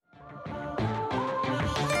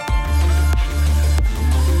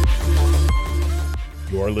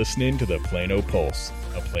You're listening to the Plano Pulse,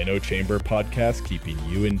 a Plano Chamber podcast keeping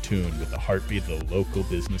you in tune with the heartbeat of the local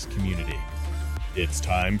business community. It's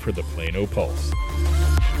time for the Plano Pulse.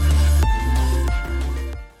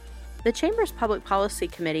 The Chamber's Public Policy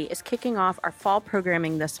Committee is kicking off our fall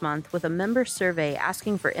programming this month with a member survey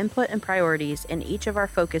asking for input and priorities in each of our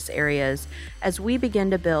focus areas as we begin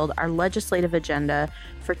to build our legislative agenda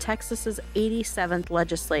for Texas's 87th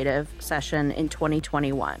legislative session in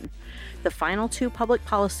 2021. The final two Public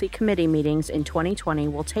Policy Committee meetings in 2020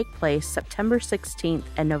 will take place September 16th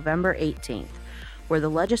and November 18th, where the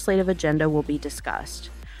legislative agenda will be discussed.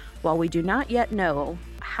 While we do not yet know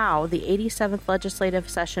how the 87th legislative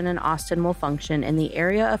session in Austin will function in the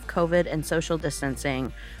area of COVID and social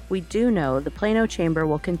distancing, we do know the Plano Chamber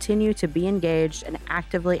will continue to be engaged and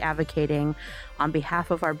actively advocating on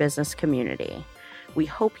behalf of our business community. We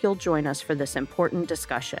hope you'll join us for this important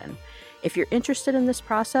discussion. If you're interested in this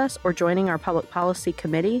process or joining our Public Policy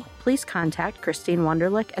Committee, please contact Christine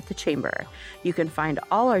Wunderlich at the Chamber. You can find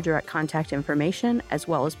all our direct contact information as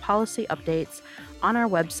well as policy updates on our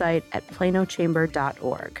website at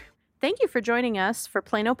planochamber.org. Thank you for joining us for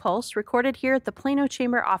Plano Pulse, recorded here at the Plano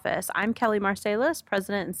Chamber office. I'm Kelly Marsalis,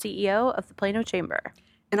 President and CEO of the Plano Chamber.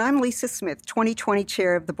 And I'm Lisa Smith, 2020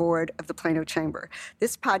 Chair of the Board of the Plano Chamber.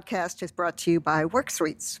 This podcast is brought to you by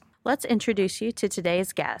WorkSuites. Let's introduce you to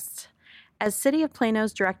today's guest. As City of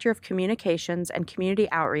Plano's Director of Communications and Community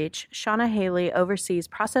Outreach, Shauna Haley oversees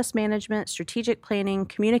process management, strategic planning,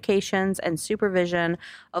 communications, and supervision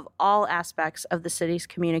of all aspects of the city's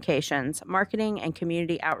communications, marketing, and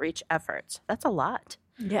community outreach efforts. That's a lot.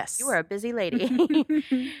 Yes. You are a busy lady.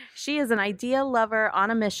 She is an idea lover on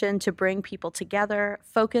a mission to bring people together,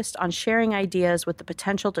 focused on sharing ideas with the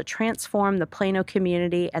potential to transform the Plano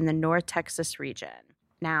community and the North Texas region.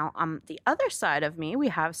 Now, on the other side of me, we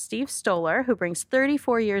have Steve Stoller, who brings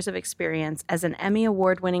 34 years of experience as an Emmy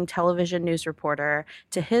Award-winning television news reporter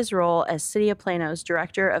to his role as City of Plano's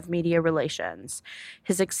Director of Media Relations.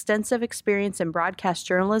 His extensive experience in broadcast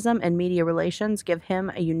journalism and media relations give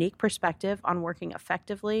him a unique perspective on working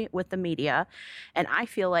effectively with the media. And I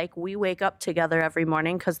feel like we wake up together every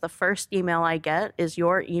morning because the first email I get is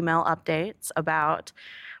your email updates about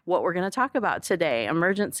what we're going to talk about today,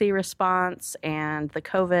 emergency response and the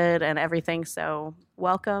COVID and everything. So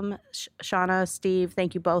welcome, Shauna, Steve.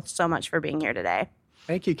 Thank you both so much for being here today.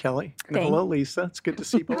 Thank you, Kelly. And hello, Lisa. It's good to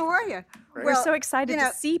see both. How are you? We're so excited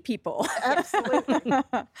to see people. Absolutely.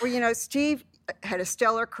 Well, Steve had a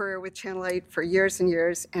stellar career with Channel 8 for years and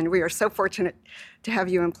years, and we are so fortunate to have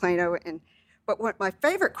you in Plano. But what my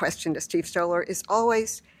favorite question to Steve Stoller is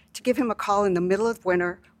always to give him a call in the middle of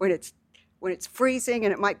winter when it's freezing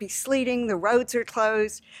and it might be sleeting, the roads are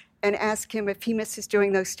closed, and ask him if he misses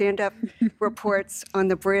doing those stand-up reports on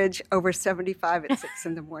the bridge over 75 at 6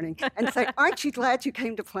 in the morning. And say, aren't you glad you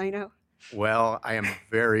came to Plano? Well, I am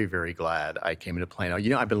very, very glad I came to Plano.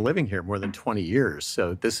 I've been living here more than 20 years,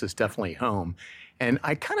 so this is definitely home. And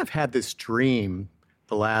I kind of had this dream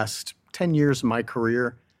the last 10 years of my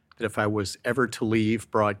career that if I was ever to leave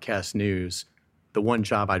broadcast news, the one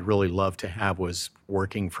job I'd really love to have was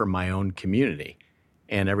working for my own community.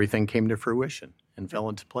 And everything came to fruition and fell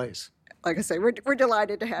into place. Like I say, we're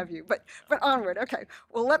delighted to have you. But onward. Okay.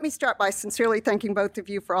 Well, let me start by sincerely thanking both of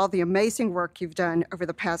you for all the amazing work you've done over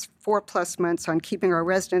the past 4+ months on keeping our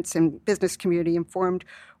residents and business community informed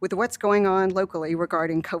with what's going on locally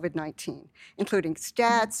regarding COVID-19, including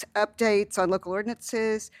stats, updates on local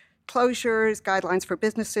ordinances, closures, guidelines for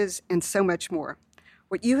businesses, and so much more.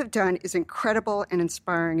 What you have done is incredible and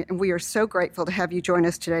inspiring, and we are so grateful to have you join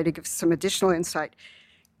us today to give some additional insight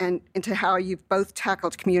and into how you've both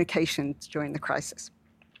tackled communications during the crisis.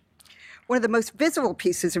 One of the most visible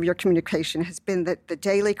pieces of your communication has been the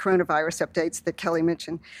daily coronavirus updates that Kelly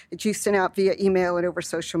mentioned, that you sent out via email and over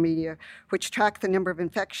social media, which track the number of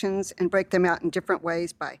infections and break them out in different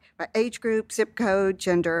ways by age group, zip code,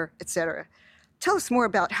 gender, etc. Tell us more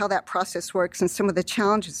about how that process works and some of the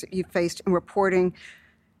challenges that you've faced in reporting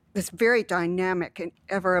this very dynamic and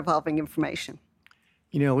ever-evolving information.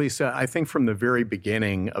 Lisa, I think from the very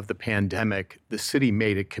beginning of the pandemic, the city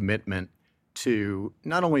made a commitment to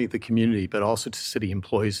not only the community, but also to city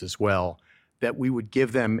employees as well, that we would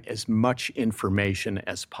give them as much information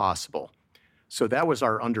as possible. So that was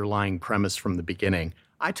our underlying premise from the beginning.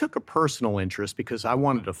 I took a personal interest because I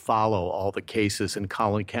wanted to follow all the cases in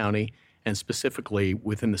Collin County and specifically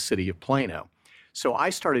within the city of Plano. So I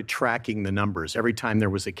started tracking the numbers. Every time there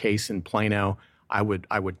was a case in Plano, I would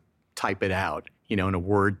type it out, in a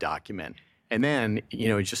Word document. And then,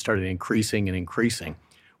 it just started increasing and increasing.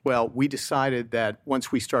 Well, we decided that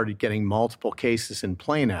once we started getting multiple cases in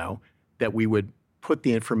Plano, that we would put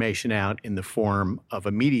the information out in the form of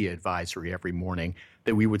a media advisory every morning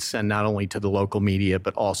that we would send not only to the local media,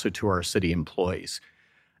 but also to our city employees.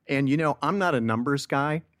 And, I'm not a numbers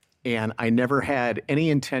guy, and I never had any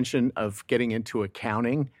intention of getting into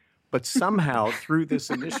accounting. But somehow, through this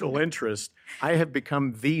initial interest, I have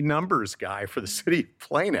become the numbers guy for the city of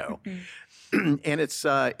Plano. And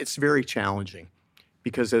it's very challenging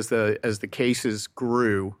because as the cases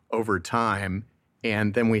grew over time,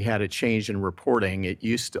 and then we had a change in reporting,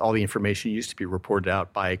 all the information used to be reported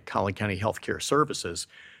out by Collin County Healthcare Services.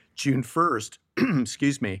 June 1st,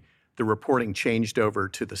 the reporting changed over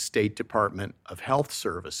to the State Department of Health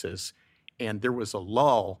Services, and there was a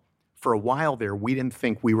lull. For a while there, we didn't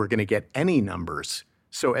think we were going to get any numbers.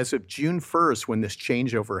 So as of June 1st, when this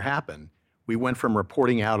changeover happened, we went from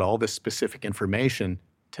reporting out all this specific information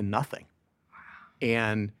to nothing.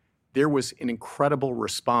 And there was an incredible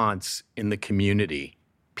response in the community.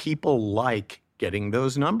 People like getting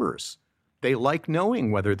those numbers. They like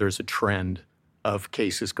knowing whether there's a trend of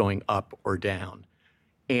cases going up or down.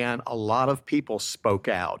 And a lot of people spoke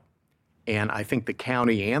out. And I think the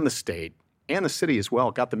county and the state and the city as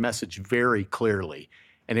well got the message very clearly.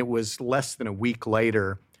 And it was less than a week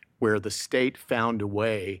later where the state found a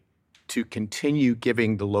way to continue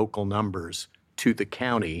giving the local numbers to the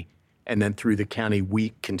county. And then through the county,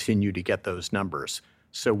 we continue to get those numbers.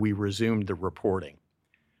 So we resumed the reporting.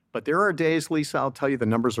 But there are days, Lisa, I'll tell you, the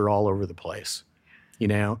numbers are all over the place. We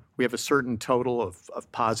have a certain total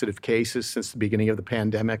of positive cases since the beginning of the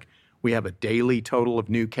pandemic. We have a daily total of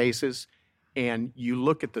new cases. And you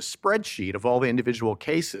look at the spreadsheet of all the individual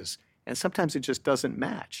cases, and sometimes it just doesn't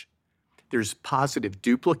match. There's positive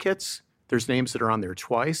duplicates. There's names that are on there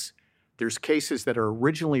twice. There's cases that are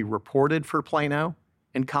originally reported for Plano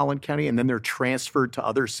and Collin County, and then they're transferred to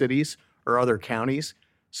other cities or other counties.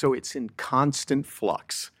 So it's in constant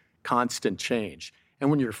flux, constant change. And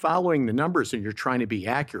when you're following the numbers and you're trying to be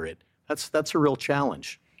accurate, that's a real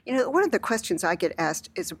challenge. One of the questions I get asked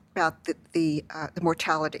is about the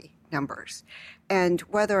mortality numbers and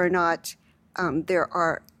whether or not there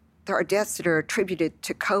are deaths that are attributed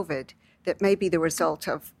to COVID that may be the result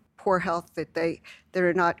of poor health that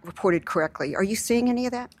are not reported correctly. Are you seeing any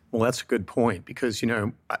of that? Well, that's a good point because,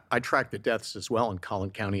 I track the deaths as well in Collin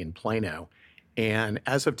County and Plano. And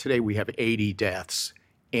as of today, we have 80 deaths.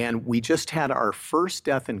 And we just had our first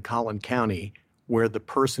death in Collin County where the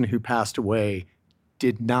person who passed away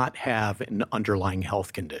did not have an underlying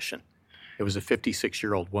health condition. It was a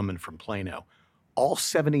 56-year-old woman from Plano. All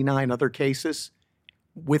 79 other cases,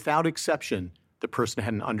 without exception, the person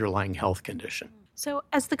had an underlying health condition. So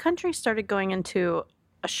as the country started going into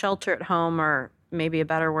a shelter at home, or maybe a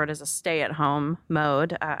better word is a stay at home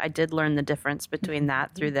mode, I did learn the difference between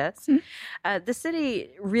that through this. The city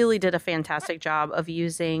really did a fantastic job of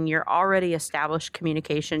using your already established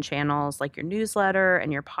communication channels like your newsletter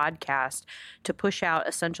and your podcast to push out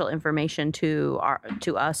essential information to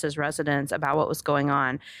us as residents about what was going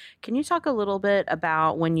on. Can you talk a little bit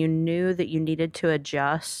about when you knew that you needed to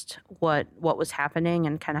adjust what was happening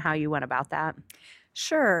and kind of how you went about that?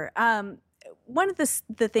 Sure. One of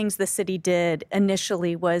the things the city did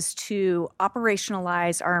initially was to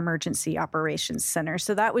operationalize our emergency operations center.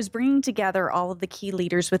 So that was bringing together all of the key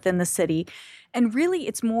leaders within the city. And really,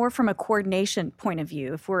 it's more from a coordination point of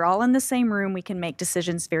view. If we're all in the same room, we can make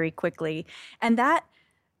decisions very quickly. And that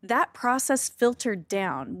process filtered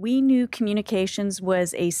down. We knew communications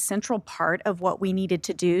was a central part of what we needed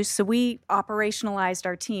to do, so we operationalized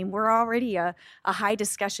our team. We're already a high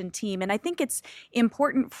discussion team, and I think it's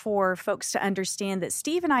important for folks to understand that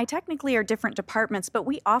Steve and I technically are different departments, but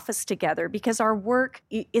we office together because our work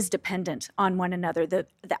is dependent on one another. The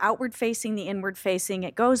outward facing, the inward facing,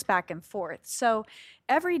 it goes back and forth. So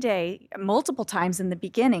every day, multiple times in the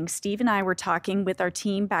beginning, Steve and I were talking with our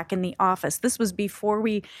team back in the office. This was before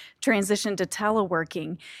we transitioned to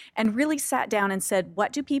teleworking, and really sat down and said,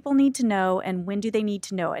 what do people need to know and when do they need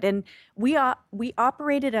to know it? And we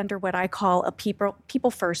operated under what I call a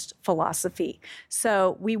people first philosophy.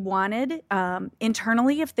 So we wanted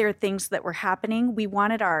internally, if there are things that were happening, we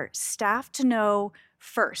wanted our staff to know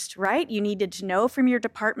first, right? You needed to know from your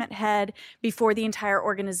department head before the entire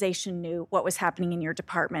organization knew what was happening in your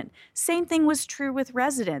department. Same thing was true with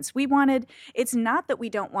residents. It's not that we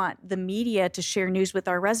don't want the media to share news with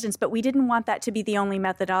our residents, but we didn't want that to be the only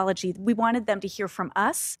methodology. We wanted them to hear from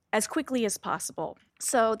us as quickly as possible.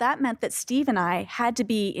 So that meant that Steve and I had to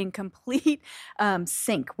be in complete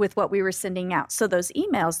sync with what we were sending out. So those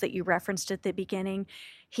emails that you referenced at the beginning,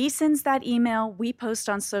 He sends that email, we post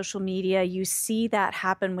on social media. You see that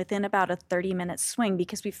happen within about a 30-minute swing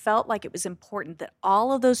because we felt like it was important that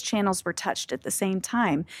all of those channels were touched at the same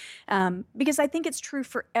time. Because I think it's true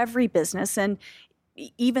for every business. And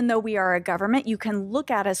even though we are a government, you can look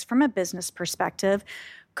at us from a business perspective.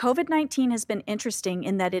 COVID-19 has been interesting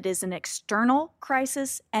in that it is an external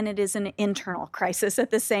crisis and it is an internal crisis at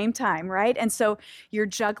the same time, right? And so you're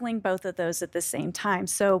juggling both of those at the same time.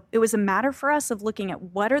 So it was a matter for us of looking at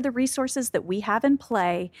what are the resources that we have in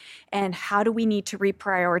play and how do we need to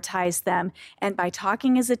reprioritize them. And by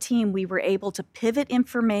talking as a team, we were able to pivot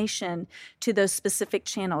information to those specific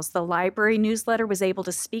channels. The library newsletter was able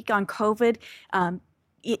to speak on COVID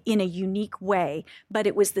in a unique way, but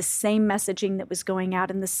it was the same messaging that was going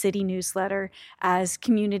out in the city newsletter as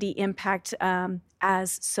community impact,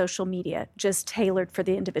 as social media, just tailored for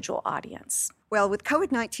the individual audience. Well, with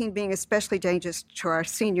COVID-19 being especially dangerous to our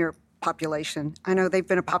senior population, I know they've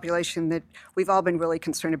been a population that we've all been really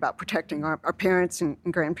concerned about protecting our parents and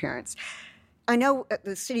grandparents. I know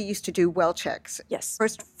the city used to do well checks. Yes.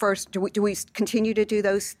 First, do we continue to do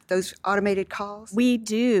those automated calls? We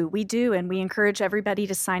do, and we encourage everybody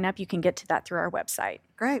to sign up. You can get to that through our website.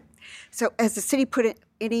 Great. So has the city put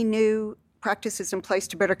any new practices in place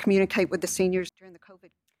to better communicate with the seniors during the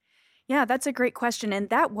COVID? Yeah, that's a great question. And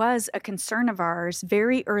that was a concern of ours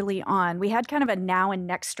very early on. We had kind of a now and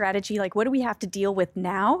next strategy, like what do we have to deal with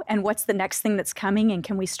now and what's the next thing that's coming and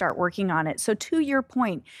can we start working on it? So to your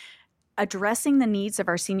point, addressing the needs of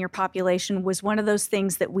our senior population was one of those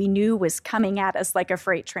things that we knew was coming at us like a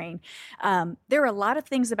freight train. There are a lot of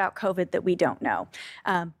things about COVID that we don't know.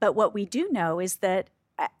 But what we do know is that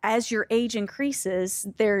as your age increases,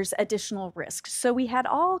 there's additional risks. So we had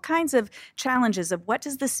all kinds of challenges of what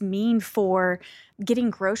does this mean for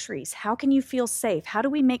getting groceries? How can you feel safe? How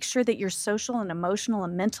do we make sure that your social and emotional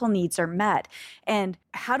and mental needs are met? And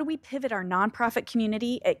how do we pivot our nonprofit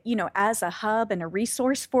community, as a hub and a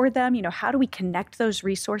resource for them? How do we connect those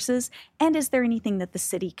resources? And is there anything that the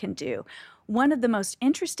city can do? One of the most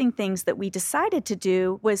interesting things that we decided to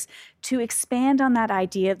do was to expand on that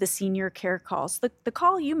idea of the senior care calls. The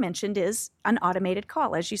call you mentioned is an automated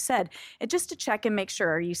call, as you said, and just to check and make sure,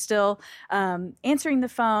 are you still answering the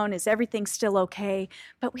phone? Is everything still okay?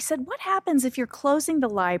 But we said, what happens if you're closing the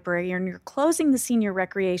library and you're closing the senior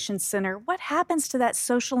recreation center? What happens to that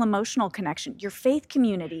social emotional connection, your faith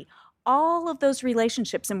community, all of those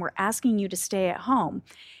relationships, and we're asking you to stay at home?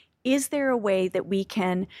 Is there a way that we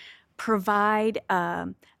can provide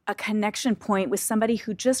a connection point with somebody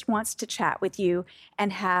who just wants to chat with you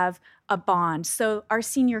and have a bond? So our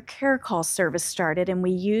senior care call service started, and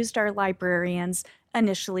we used our librarians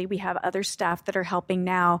initially. We have other staff that are helping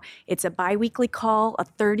now. It's a biweekly call, a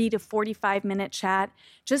 30 to 45-minute chat,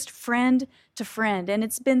 just friend to friend. And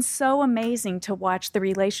it's been so amazing to watch the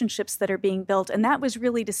relationships that are being built. And that was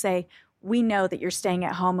really to say, we know that you're staying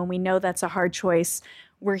at home, and we know that's a hard choice.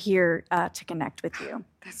 We're here to connect with you.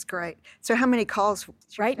 That's great. So how many calls?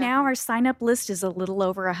 Right now, our sign-up list is a little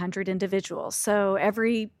over 100 individuals. So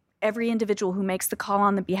every individual who makes the call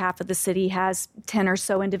on the behalf of the city has 10 or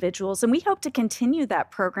so individuals. And we hope to continue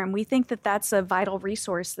that program. We think that that's a vital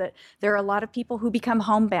resource, that there are a lot of people who become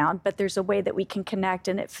homebound, but there's a way that we can connect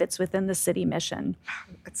and it fits within the city mission.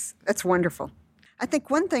 That's wonderful. I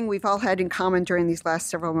think one thing we've all had in common during these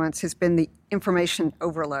last several months has been the information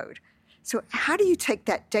overload. So how do you take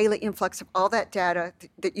that daily influx of all that data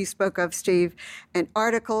that you spoke of, Steve, and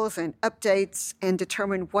articles and updates and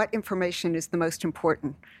determine what information is the most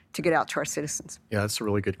important to get out to our citizens? Yeah, that's a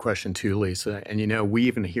really good question too, Lisa. And we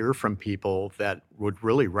even hear from people that would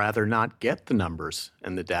really rather not get the numbers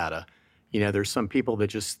and the data. There's some people that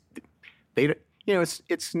just,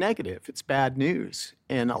 it's negative, it's bad news.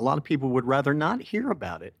 And a lot of people would rather not hear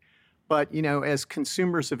about it. But, as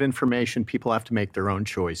consumers of information, people have to make their own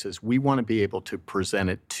choices. We want to be able to present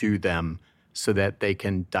it to them so that they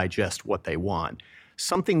can digest what they want.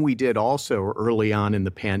 Something we did also early on in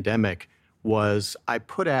the pandemic was I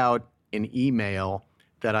put out an email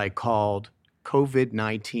that I called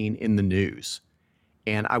COVID-19 in the news.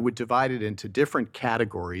 And I would divide it into different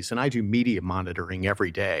categories. And I do media monitoring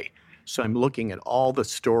every day. So I'm looking at all the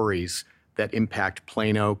stories that impact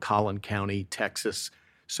Plano, Collin County, Texas.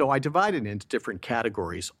 So I divided into different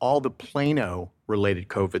categories. All the Plano-related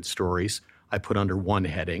COVID stories I put under one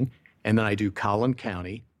heading, and then I do Collin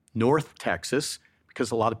County, North Texas, because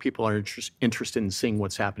a lot of people are interested in seeing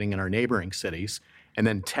what's happening in our neighboring cities, and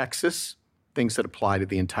then Texas, things that apply to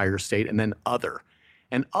the entire state, and then other.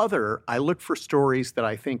 And other, I look for stories that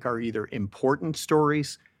I think are either important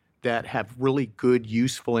stories that have really good,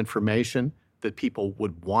 useful information that people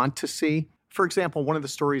would want to see, For example, one of the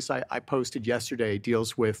stories I posted yesterday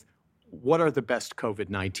deals with what are the best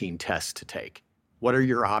COVID-19 tests to take? What are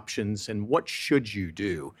your options and what should you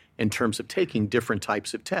do in terms of taking different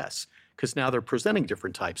types of tests? Because now they're presenting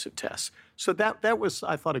different types of tests. So that was,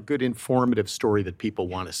 I thought, a good informative story that people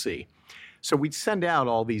want to see. So we'd send out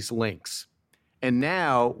all these links. And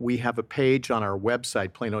now we have a page on our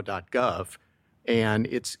website, plano.gov, and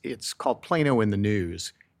it's called Plano in the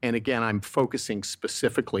News. And again, I'm focusing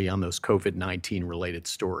specifically on those COVID-19 related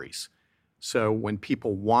stories. So when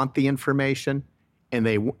people want the information and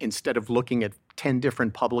they, instead of looking at 10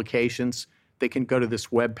 different publications, they can go to this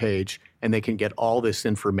webpage and they can get all this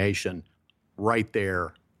information right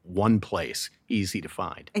there, one place, easy to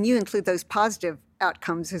find. And you include those positive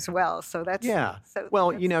outcomes as well. So that's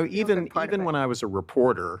well, even when I was a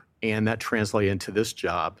reporter, and that translated into this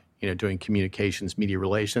job, doing communications, media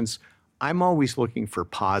relations, I'm always looking for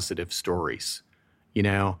positive stories.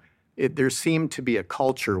 There seemed to be a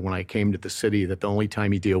culture when I came to the city that the only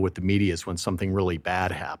time you deal with the media is when something really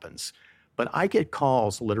bad happens. But I get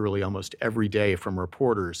calls literally almost every day from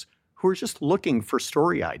reporters who are just looking for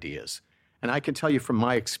story ideas. And I can tell you from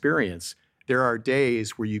my experience, there are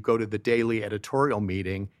days where you go to the daily editorial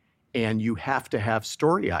meeting and you have to have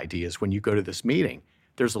story ideas when you go to this meeting.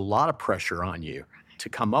 There's a lot of pressure on you to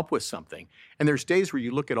come up with something. And there's days where you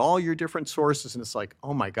look at all your different sources and it's like,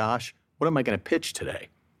 oh my gosh, what am I going to pitch today?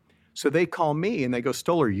 So they call me and they go,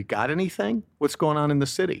 Stoller, you got anything? What's going on in the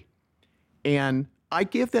city? And I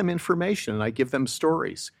give them information and I give them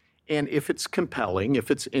stories. And if it's compelling, if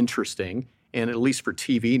it's interesting, and at least for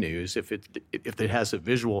TV news, if it has a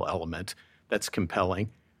visual element that's compelling,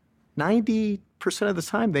 90% of the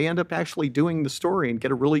time they end up actually doing the story and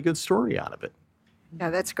get a really good story out of it. Yeah,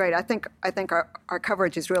 that's great. I think our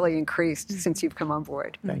coverage has really increased since you've come on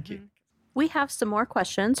board. Thank you. We have some more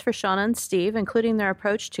questions for Shauna and Steve, including their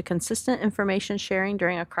approach to consistent information sharing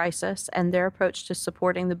during a crisis and their approach to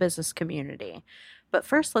supporting the business community. But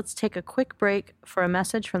first, let's take a quick break for a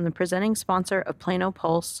message from the presenting sponsor of Plano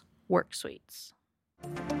Pulse, WorkSuites.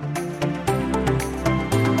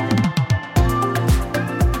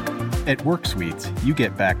 At WorkSuites, you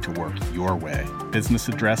get back to work your way. Business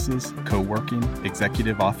addresses, co-working,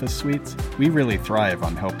 executive office suites, we really thrive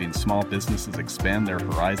on helping small businesses expand their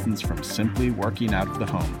horizons from simply working out of the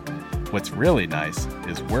home. What's really nice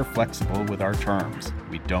is we're flexible with our terms.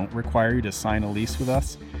 We don't require you to sign a lease with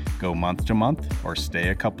us, go month to month, or stay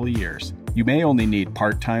a couple of years. You may only need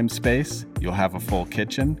part-time space, you'll have a full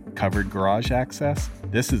kitchen, covered garage access.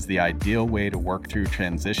 This is the ideal way to work through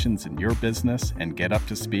transitions in your business and get up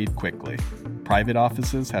to speed quickly. Private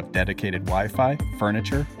offices have dedicated Wi-Fi,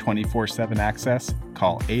 furniture, 24/7 access.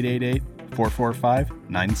 Call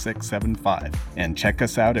 888-445-9675 and check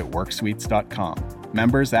us out at worksuites.com.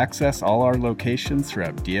 Members access all our locations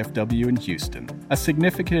throughout DFW and Houston, a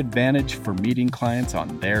significant advantage for meeting clients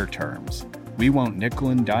on their terms. We won't nickel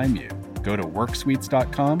and dime you. Go to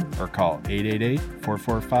worksuites.com or call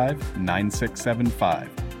 888-445-9675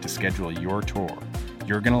 to schedule your tour.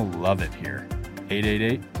 You're going to love it here.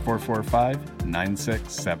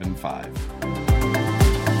 888-445-9675.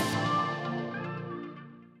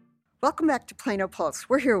 Welcome back to Plano Pulse.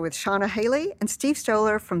 We're here with Shauna Haley and Steve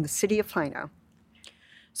Stoller from the City of Plano.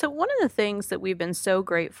 So one of the things that we've been so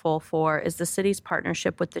grateful for is the city's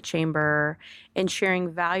partnership with the Chamber in sharing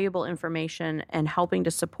valuable information and helping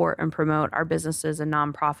to support and promote our businesses and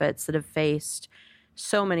nonprofits that have faced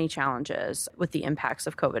so many challenges with the impacts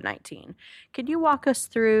of COVID-19. Could you walk us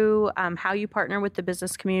through how you partner with the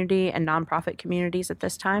business community and nonprofit communities at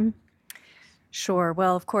this time? Sure.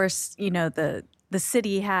 Well, of course, the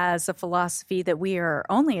city has a philosophy that we are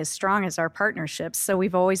only as strong as our partnerships. So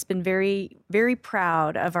we've always been very, very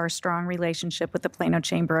proud of our strong relationship with the Plano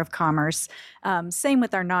Chamber of Commerce. Same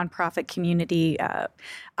with our nonprofit community.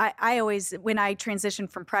 I always, when I transition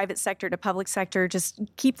from private sector to public sector, just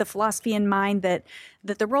keep the philosophy in mind that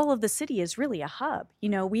the role of the city is really a hub.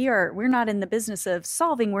 We're not in the business of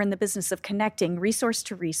solving, we're in the business of connecting resource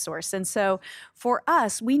to resource. And so for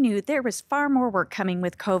us, we knew there was far more work coming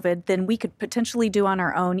with COVID than we could potentially do on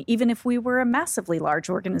our own, even if we were a massively large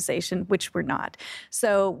organization, which we're not.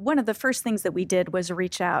 So one of the first things that we did was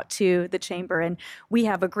reach out to the Chamber, and we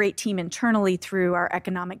have a great team internally through our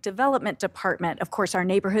economic development department, of course, our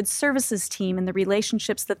neighborhood services team and the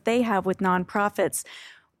relationships that they have with nonprofits.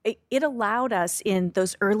 It allowed us in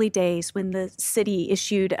those early days when the city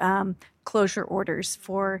issued closure orders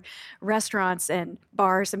for restaurants and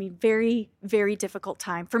bars. I mean, very, very difficult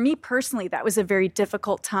time. For me personally, that was a very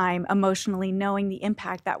difficult time emotionally, knowing the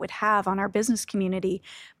impact that would have on our business community.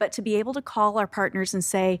 But to be able to call our partners and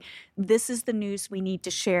say, this is the news we need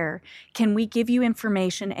to share. Can we give you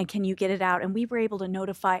information and can you get it out? And we were able to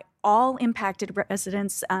notify all impacted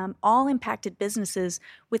residents, all impacted businesses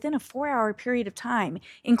within a 4-hour period of time,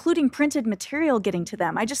 including printed material getting to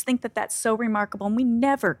them. I just think that that's so remarkable, and we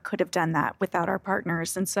never could have done that without our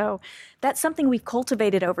partners. And so that's something we've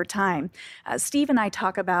cultivated over time. Steve and I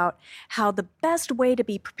talk about how the best way to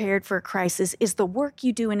be prepared for a crisis is the work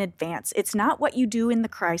you do in advance. It's not what you do in the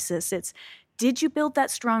crisis. It's, did you build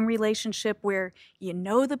that strong relationship where you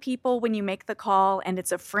know the people when you make the call and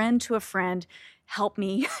it's a friend to a friend? Help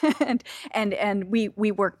me, and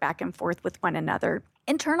we work back and forth with one another.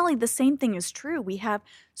 Internally, the same thing is true. We have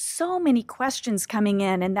so many questions coming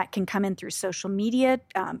in, and that can come in through social media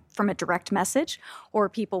from a direct message, or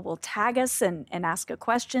people will tag us and ask a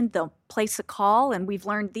question. They'll place a call, and we've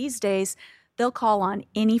learned these days they'll call on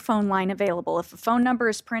any phone line available. If a phone number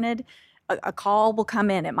is printed, a call will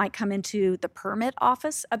come in. It might come into the permit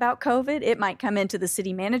office about COVID. It might come into the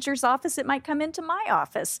city manager's office. It might come into my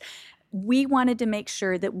office. We wanted to make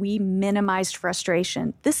sure that we minimized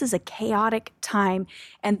frustration. This is a chaotic time,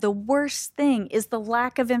 and the worst thing is the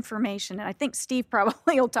lack of information. And I think Steve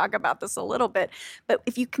probably will talk about this a little bit, but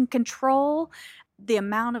if you can control the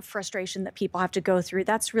amount of frustration that people have to go through,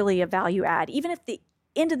 that's really a value add. Even if the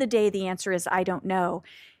end of the day, the answer is, I don't know.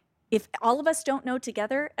 If all of us don't know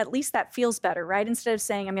together, at least that feels better, right? Instead of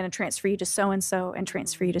saying, I'm going to transfer you to so-and-so and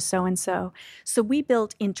transfer you to so-and-so. So we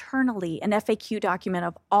built internally an FAQ document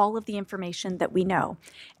of all of the information that we know.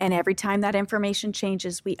 And every time that information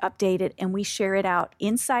changes, we update it and we share it out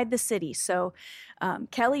inside the city. So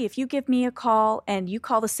Kelly, if you give me a call and you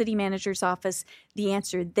call the city manager's office, the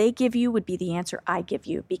answer they give you would be the answer I give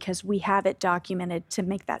you, because we have it documented to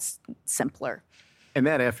make that simpler. And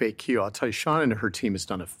that FAQ, I'll tell you, Shawn and her team has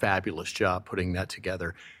done a fabulous job putting that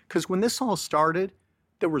together. Because when this all started,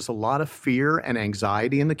 there was a lot of fear and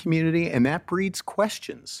anxiety in the community, and that breeds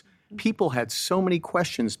questions. People had so many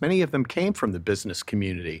questions. Many of them came from the business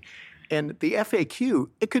community. And the FAQ,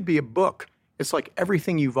 it could be a book. It's like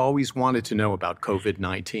everything you've always wanted to know about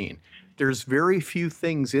COVID-19. There's very few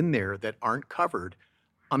things in there that aren't covered.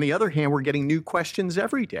 On the other hand, we're getting new questions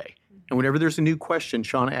every day. And whenever there's a new question,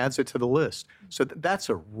 Shawn adds it to the list. So that's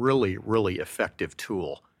a really, really effective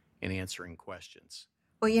tool in answering questions.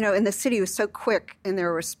 Well, you know, and the city was so quick in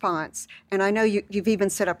their response. And I know you've even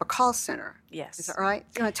set up a call center. Yes. Is that right?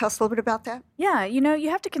 You want to tell us a little bit about that? Yeah, you know, you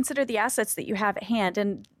have to consider the assets that you have at hand.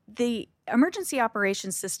 And the emergency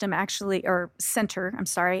operations system actually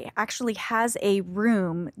has a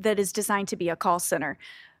room that is designed to be a call center.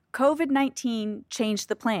 COVID-19 changed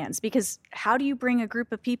the plans, because how do you bring a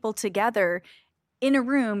group of people together in a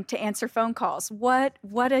room to answer phone calls? What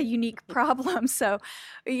a unique problem. So,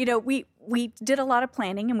 you know, we did a lot of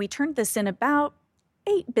planning, and we turned this in about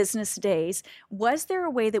 8 business days. Was there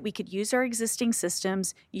a way that we could use our existing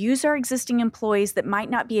systems, use our existing employees that might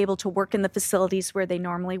not be able to work in the facilities where they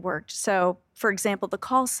normally worked? So, for example, the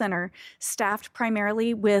call center staffed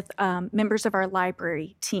primarily with members of our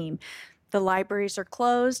library team. The libraries are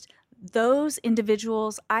closed. Those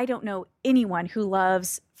individuals, I don't know anyone who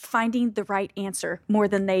loves finding the right answer more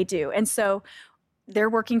than they do. And so they're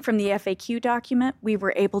working from the FAQ document. We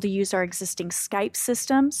were able to use our existing Skype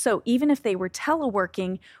system. So even if they were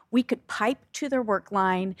teleworking, we could pipe to their work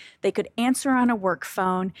line. They could answer on a work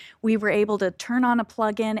phone. We were able to turn on a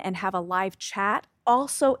plugin and have a live chat,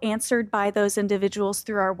 also answered by those individuals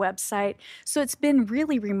through our website. So it's been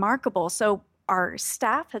really remarkable. So our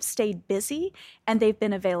staff have stayed busy, and they've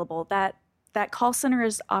been available. That call center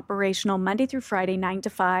is operational Monday through Friday, 9 to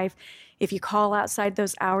 5. If you call outside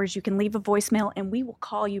those hours, you can leave a voicemail and we will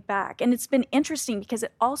call you back. And it's been interesting because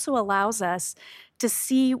it also allows us to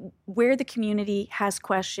see where the community has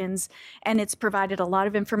questions, and it's provided a lot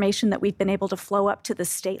of information that we've been able to flow up to the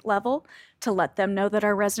state level to let them know that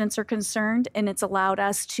our residents are concerned, and it's allowed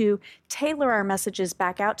us to tailor our messages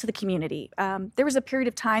back out to the community. There was a period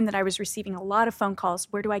of time that I was receiving a lot of phone calls.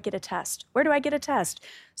 Where do I get a test? Where do I get a test?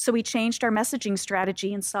 So we changed our messaging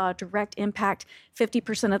strategy and saw a direct impact,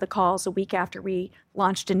 50% of the calls a week after we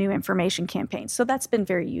launched a new information campaign. So that's been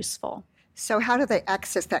very useful. So how do they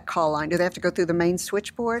access that call line? Do they have to go through the main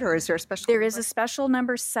switchboard, or is there a special There number? is a special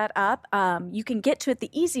number set up. You can get to it. The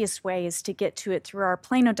easiest way is to get to it through our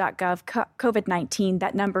Plano.gov COVID-19.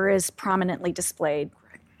 That number is prominently displayed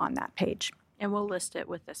on that page. And we'll list it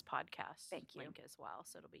with this podcast link as well,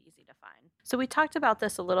 so it'll be easy to find. So we talked about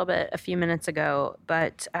this a little bit a few minutes ago,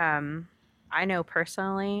 but I know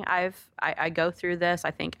personally, I go through this.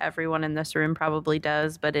 I think everyone in this room probably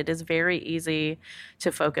does, but it is very easy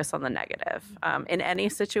to focus on the negative in any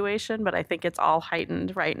situation. But I think it's all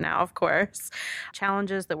heightened right now, of course.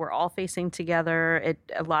 Challenges that we're all facing together.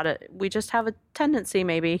 We just have a tendency,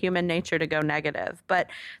 maybe human nature, to go negative. But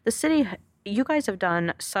the city, you guys have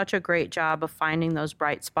done such a great job of finding those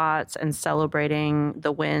bright spots and celebrating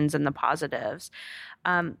the wins and the positives.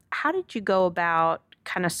 How did you go about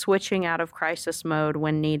kind of switching out of crisis mode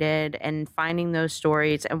when needed and finding those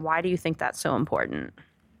stories, and why do you think that's so important?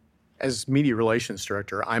 As media relations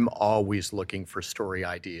director, I'm always looking for story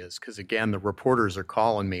ideas because, again, the reporters are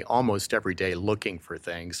calling me almost every day looking for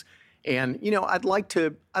things. And, I'd like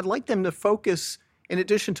them to focus, in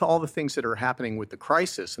addition to all the things that are happening with the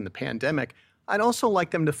crisis and the pandemic, I'd also like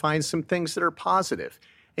them to find some things that are positive.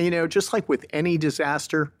 And, just like with any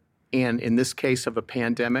disaster, and in this case of a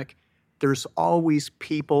pandemic, there's always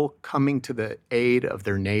people coming to the aid of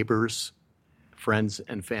their neighbors, friends,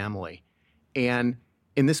 and family. And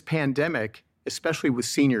in this pandemic, especially with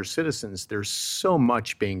senior citizens, there's so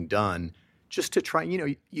much being done just to try,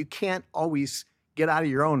 you can't always get out of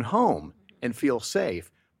your own home and feel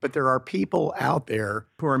safe, but there are people out there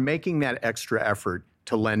who are making that extra effort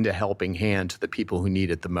to lend a helping hand to the people who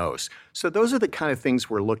need it the most. So those are the kind of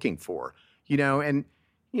things we're looking for,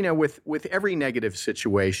 with every negative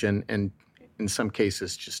situation, and in some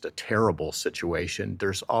cases just a terrible situation,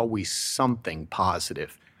 there's always something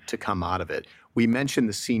positive to come out of it. We mentioned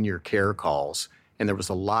the senior care calls, and there was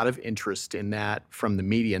a lot of interest in that from the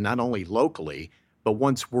media, not only locally, but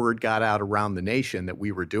once word got out around the nation that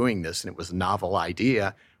we were doing this and it was a novel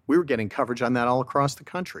idea, we were getting coverage on that all across the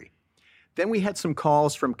country. Then we had some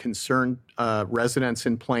calls from concerned residents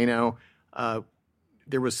in Plano.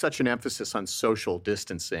 There was such an emphasis on social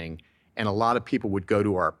distancing, and a lot of people would go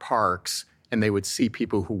to our parks and they would see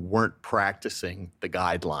people who weren't practicing the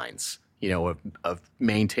guidelines, of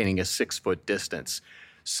maintaining a 6-foot distance.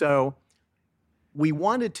 So we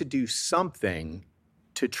wanted to do something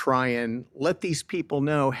to try and let these people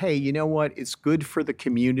know, hey, you know what? It's good for the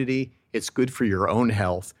community. It's good for your own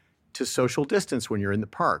health to social distance when you're in the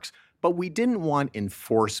parks. But we didn't want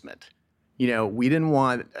enforcement. We didn't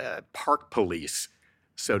want park police,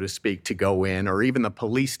 so to speak, to go in, or even the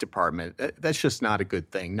police department. That's just not a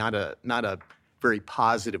good thing, not a very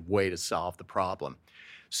positive way to solve the problem.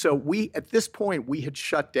 So at this point, we had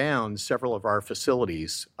shut down several of our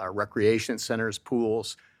facilities, our recreation centers,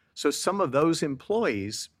 pools. So some of those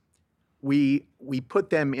employees, we put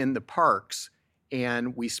them in the parks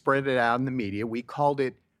and we spread it out in the media. We called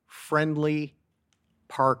it friendly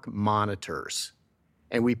park monitors.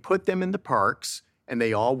 And we put them in the parks, and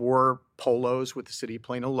they all wore polos with the City of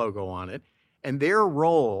Plano logo on it. And their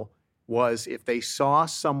role was, if they saw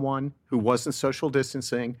someone who wasn't social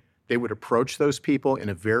distancing, they would approach those people in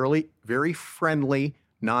a very, very friendly,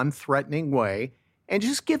 non-threatening way and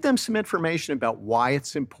just give them some information about why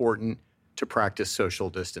it's important to practice social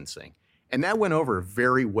distancing. And that went over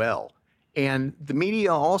very well. And the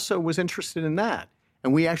media also was interested in that.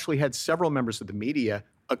 And we actually had several members of the media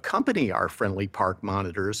accompany our friendly park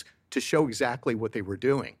monitors to show exactly what they were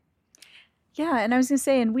doing. Yeah, and I was going to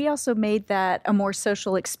say, and we also made that a more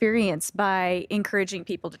social experience by encouraging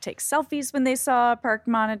people to take selfies when they saw a park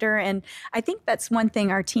monitor. And I think that's one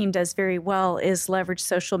thing our team does very well is leverage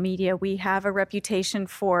social media. We have a reputation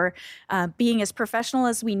for being as professional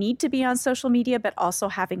as we need to be on social media, but also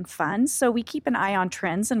having fun. So we keep an eye on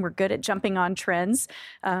trends, and we're good at jumping on trends.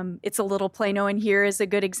 It's a Little Plano in here is a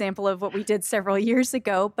good example of what we did several years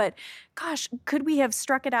ago. But gosh, could we have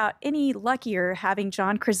struck it out any luckier having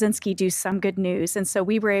John Krasinski do Some Good News? And so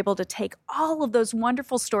we were able to take all of those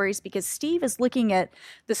wonderful stories because Steve is looking at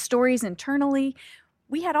the stories internally.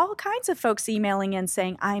 We had all kinds of folks emailing in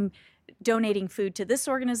saying, I'm donating food to this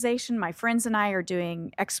organization. My friends and I are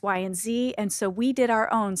doing X, Y, and Z. And so we did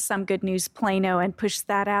our own Some Good News Plano and pushed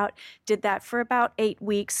that out, did that for about 8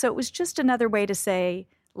 weeks. So it was just another way to say,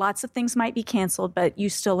 lots of things might be canceled, but you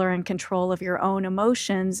still are in control of your own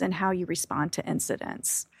emotions and how you respond to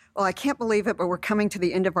incidents. Well, I can't believe it, but we're coming to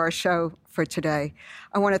the end of our show for today.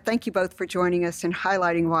 I want to thank you both for joining us and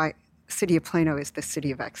highlighting why City of Plano is the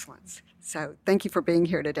city of excellence. So thank you for being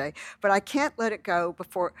here today. But I can't let it go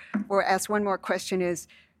before we'll ask one more question is,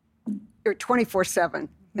 you're 24/7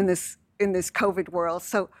 in this COVID world.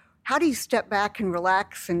 So how do you step back and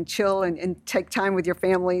relax and chill and take time with your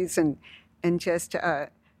families and just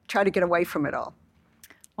try to get away from it all?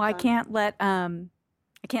 Well, I can't let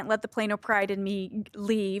I can't let the Plano pride in me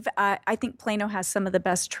leave. I think Plano has some of the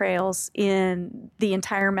best trails in the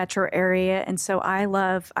entire metro area. And so I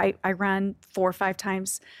run 4 or 5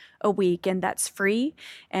 times a week, and that's free.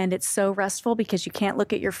 And it's so restful because you can't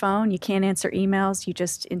look at your phone, you can't answer emails, you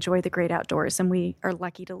just enjoy the great outdoors. And we are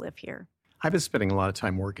lucky to live here. I've been spending a lot of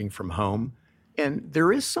time working from home. And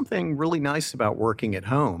there is something really nice about working at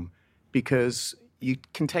home because you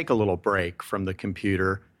can take a little break from the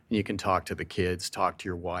computer. You can talk to the kids, talk to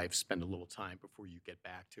your wife, spend a little time before you get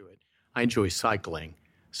back to it. I enjoy cycling,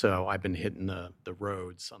 so I've been hitting the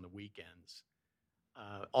roads on the weekends.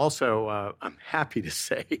 Also, I'm happy to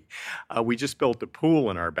say we just built a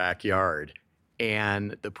pool in our backyard,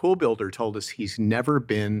 and the pool builder told us he's never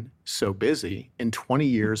been so busy in 20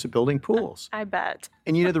 years of building pools. I bet.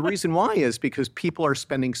 And the reason why is because people are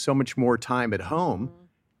spending so much more time at home.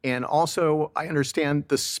 And also, I understand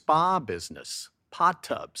the spa business. Hot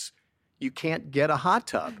tubs. You can't get a hot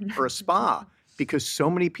tub or a spa because so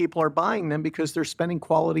many people are buying them because they're spending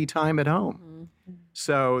quality time at home.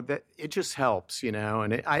 So that it just helps, and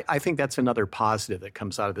I think that's another positive that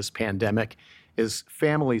comes out of this pandemic is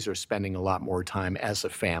families are spending a lot more time as a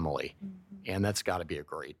family. And that's got to be a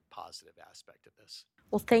great positive aspect of this.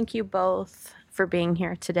 Well, thank you both for being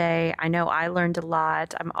here today. I know I learned a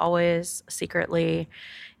lot. I'm always secretly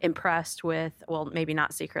impressed with, well, maybe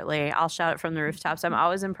not secretly, I'll shout it from the rooftops. I'm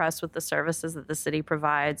always impressed with the services that the city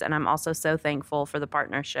provides. And I'm also so thankful for the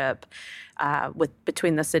partnership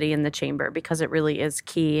between the city and the chamber because it really is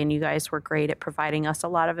key. And you guys were great at providing us a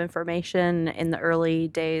lot of information in the early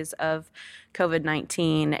days of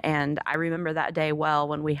COVID-19. And I remember that day well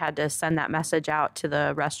when we had to send that message out to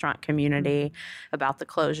the restaurant community about the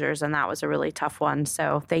closures. And that was a really tough one.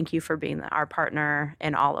 So thank you for being our partner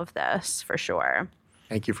in all of this, for sure.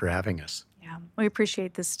 Thank you for having us. Yeah, we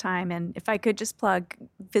appreciate this time. And if I could just plug,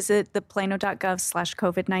 visit the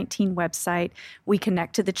plano.gov/COVID-19 website. We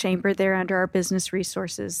connect to the chamber there under our business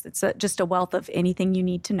resources. It's just a wealth of anything you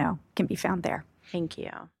need to know can be found there. Thank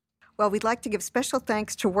you. Well, we'd like to give special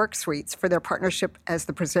thanks to WorkSuites for their partnership as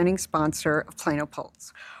the presenting sponsor of Plano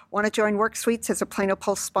Pulse. Want to join WorkSuites as a Plano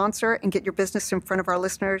Pulse sponsor and get your business in front of our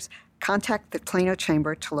listeners? Contact the Plano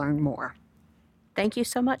Chamber to learn more. Thank you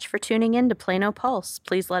so much for tuning in to Plano Pulse.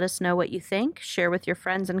 Please let us know what you think, share with your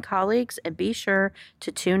friends and colleagues, and be sure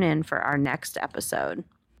to tune in for our next episode.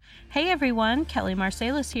 Hey everyone, Kelly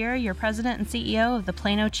Marsalis here, your president and CEO of the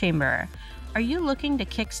Plano Chamber. Are you looking to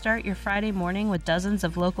kickstart your Friday morning with dozens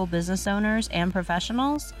of local business owners and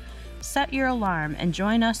professionals? Set your alarm and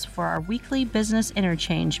join us for our weekly business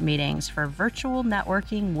interchange meetings for virtual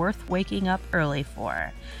networking worth waking up early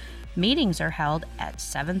for. Meetings are held at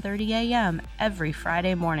 7:30 a.m. every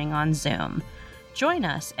Friday morning on Zoom. Join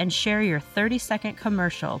us and share your 30-second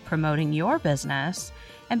commercial promoting your business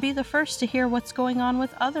and be the first to hear what's going on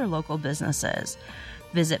with other local businesses.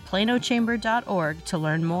 Visit planochamber.org to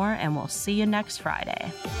learn more, and we'll see you next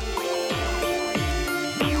Friday.